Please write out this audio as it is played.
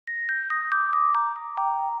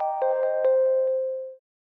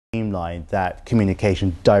streamline that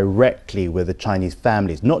communication directly with the Chinese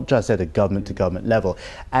families, not just at a government-to-government level.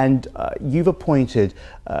 And you've appointed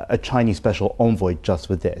a Chinese special envoy just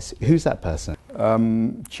for this. Who's that person?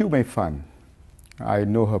 Chiu Mei Fan. I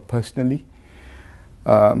know her personally.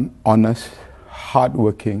 Honest,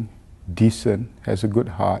 hardworking, decent, has a good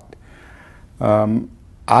heart.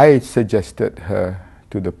 I suggested her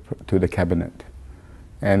to the cabinet,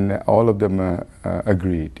 and all of them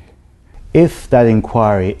agreed. If that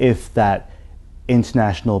inquiry, if that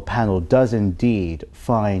international panel does indeed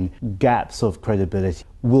find gaps of credibility,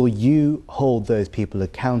 will you hold those people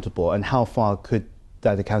accountable, and how far could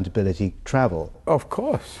that accountability travel? Of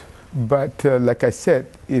course, but like I said,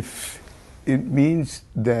 if it means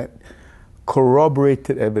that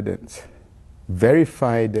corroborated evidence,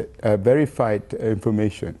 verified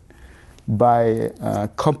information by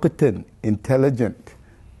competent, intelligent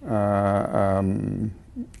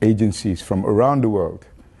agencies from around the world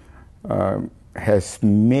has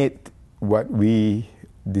made what we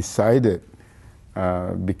decided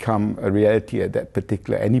become a reality at that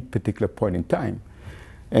any particular point in time,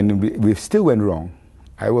 and we still went wrong,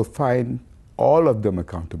 I will find all of them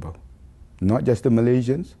accountable, not just the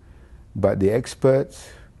Malaysians, but the experts.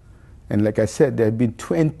 And like I said, there have been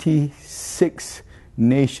 26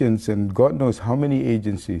 nations and God knows how many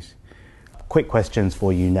agencies. Quick questions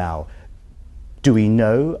for you now. Do we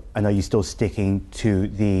know, and are you still sticking to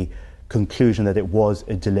the conclusion that it was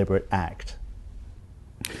a deliberate act?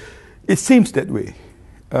 It seems that way,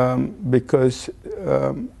 because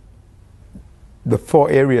the 4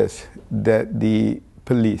 areas that the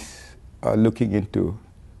police are looking into: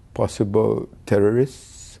 possible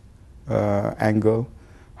terrorists angle,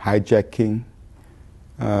 hijacking,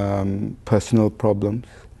 personal problems,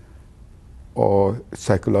 or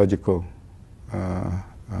psychological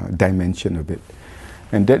dimension of it.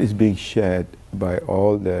 And that is being shared by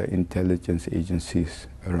all the intelligence agencies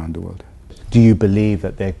around the world. Do you believe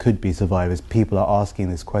that there could be survivors? People are asking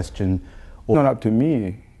this question. It's not up to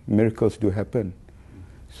me. Miracles do happen.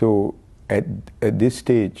 So at this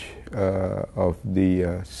stage of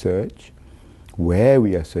the search, where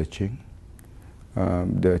we are searching,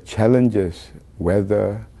 the challenges,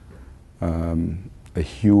 whether a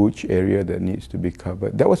huge area that needs to be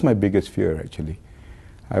covered. That was my biggest fear, actually.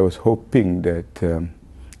 I was hoping that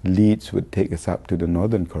leads would take us up to the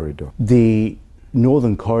northern corridor. The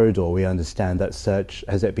northern corridor, we understand that search,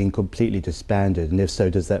 has it been completely disbanded? And if so,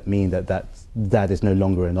 does that mean that that is no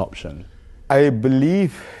longer an option? I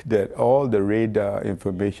believe that all the radar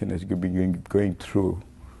information is going through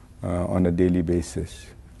on a daily basis,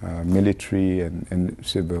 military and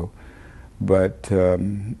civil, but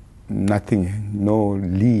nothing, no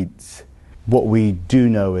leads. What we do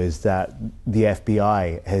know is that the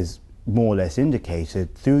FBI has more or less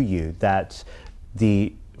indicated through you that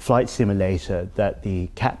the flight simulator that the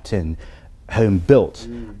captain home built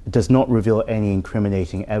does not reveal any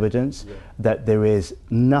incriminating evidence, that there is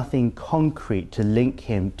nothing concrete to link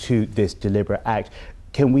him to this deliberate act.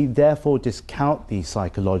 Can we therefore discount the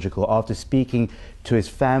psychological? After speaking to his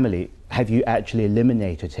family, have you actually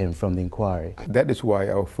eliminated him from the inquiry? That is why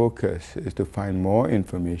our focus is to find more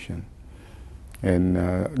information. And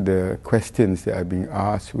the questions that are being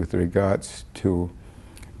asked with regards to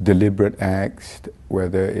deliberate acts,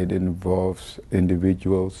 whether it involves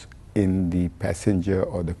individuals in the passenger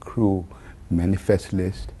or the crew manifest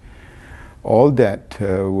list, all that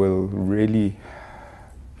will really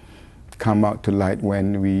come out to light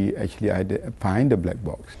when we actually find the black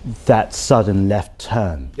box. That sudden left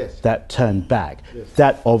turn, yes, that turn back, yes,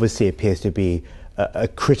 that obviously appears to be a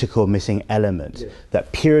critical missing element. yes.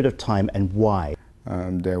 That period of time and why?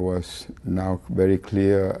 There was now very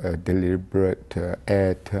clear deliberate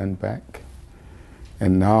air turn back,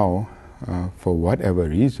 and now for whatever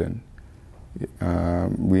reason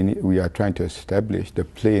we are trying to establish the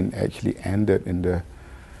plane actually ended in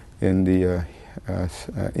the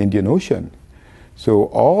Indian Ocean. So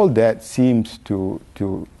all that seems to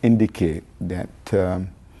indicate that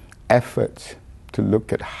efforts to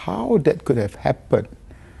look at how that could have happened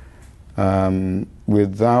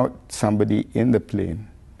without somebody in the plane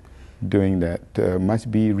doing that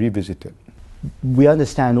must be revisited. We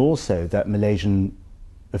understand also that Malaysian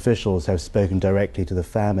officials have spoken directly to the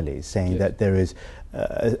families, saying, yes, that there is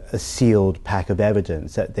a sealed pack of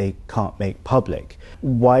evidence that they can't make public.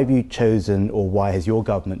 Why have you chosen, or why has your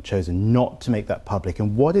government chosen not to make that public,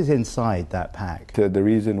 and what is inside that pack? The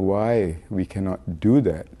reason why we cannot do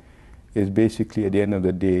that is basically, at the end of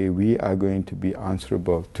the day, we are going to be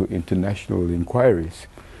answerable to international inquiries,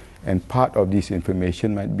 and part of this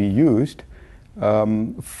information might be used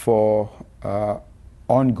for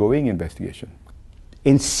ongoing investigation.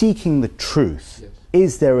 In seeking the truth, Yes.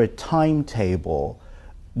 is there a timetable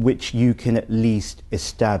which you can at least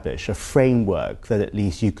establish, a framework that at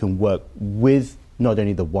least you can work with not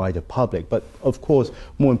only the wider public, but of course,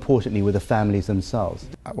 more importantly, with the families themselves?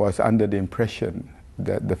 I was under the impression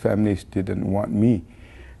that the families didn't want me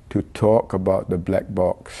to talk about the black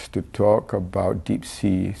box, to talk about deep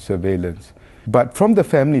sea surveillance. But from the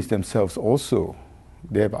families themselves also,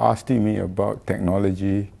 they have asked me about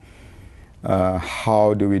technology,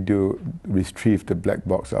 how do we retrieve the black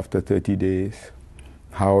box after 30 days?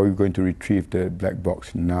 How are we going to retrieve the black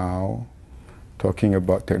box now? Talking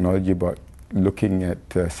about technology, about looking at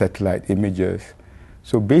satellite images.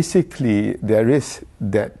 So basically, there is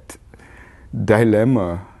that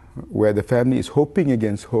dilemma where the family is hoping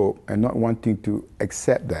against hope and not wanting to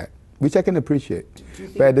accept that, which I can appreciate.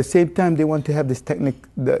 But at the same time, they want to have this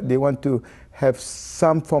they want to have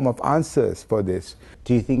some form of answers for this.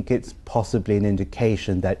 Do you think it's possibly an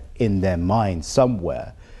indication that in their mind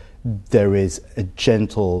somewhere there is a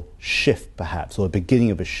gentle shift perhaps, or a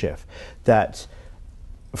beginning of a shift, that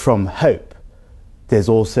from hope there's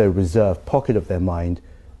also a reserved pocket of their mind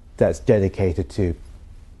that's dedicated to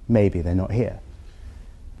maybe they're not here?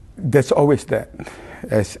 There's always that.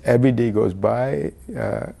 As every day goes by,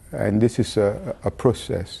 and this is a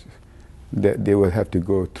process that they will have to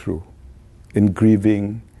go through, in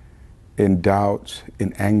grieving, in doubts,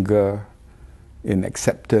 in anger, in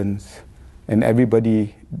acceptance, and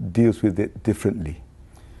everybody deals with it differently.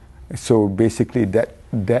 So basically that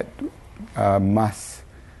MAS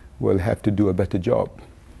will have to do a better job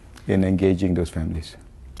in engaging those families.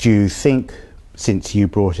 Do you think, since you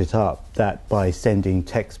brought it up, that by sending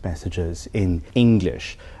text messages in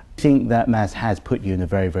English, think that MAS has put you in a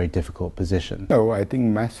very, very difficult position? No, I think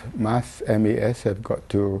MAS have got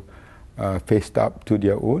to face up to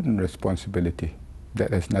their own responsibility.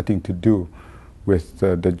 That has nothing to do with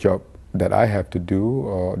the job that I have to do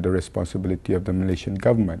or the responsibility of the Malaysian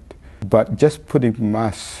government. But just putting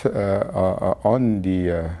MAS on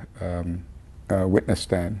the witness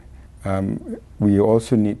stand, we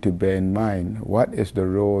also need to bear in mind what is the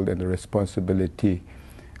role and the responsibility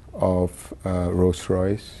of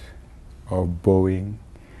Rolls-Royce, of Boeing,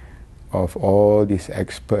 of all these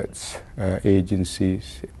experts,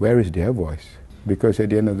 agencies. Where is their voice? Because at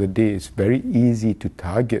the end of the day, it's very easy to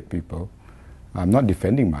target people. I'm not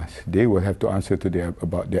defending MAS. They will have to answer to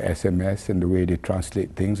about their SMS and the way they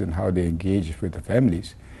translate things and how they engage with the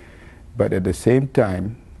families. But at the same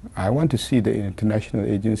time, I want to see the international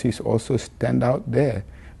agencies also stand out there,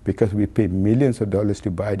 because we pay millions of dollars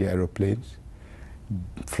to buy their aeroplanes,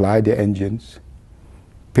 fly their engines,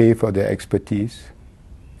 pay for their expertise,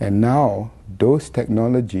 and now those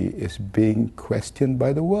technology is being questioned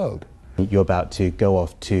by the world. You're about to go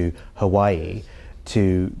off to Hawaii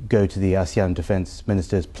to go to the ASEAN defense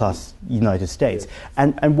ministers plus United States.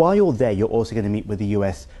 And while you're there, you're also going to meet with the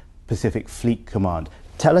US Pacific Fleet Command.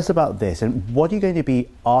 Tell us about this, and what are you going to be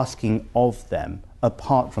asking of them,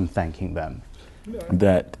 apart from thanking them?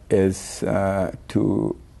 That is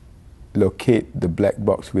to locate the black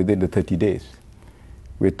box within the 30 days.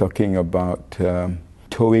 We're talking about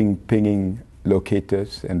towing pinging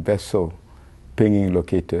locators and vessel pinging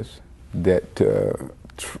locators that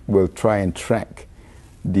will try and track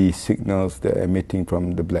the signals that are emitting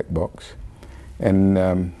from the black box.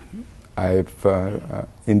 And I've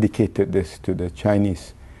indicated this to the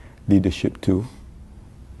Chinese leadership too,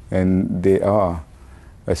 and they are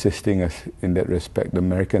assisting us in that respect. The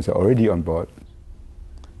Americans are already on board.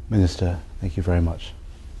 Minister, thank you very much.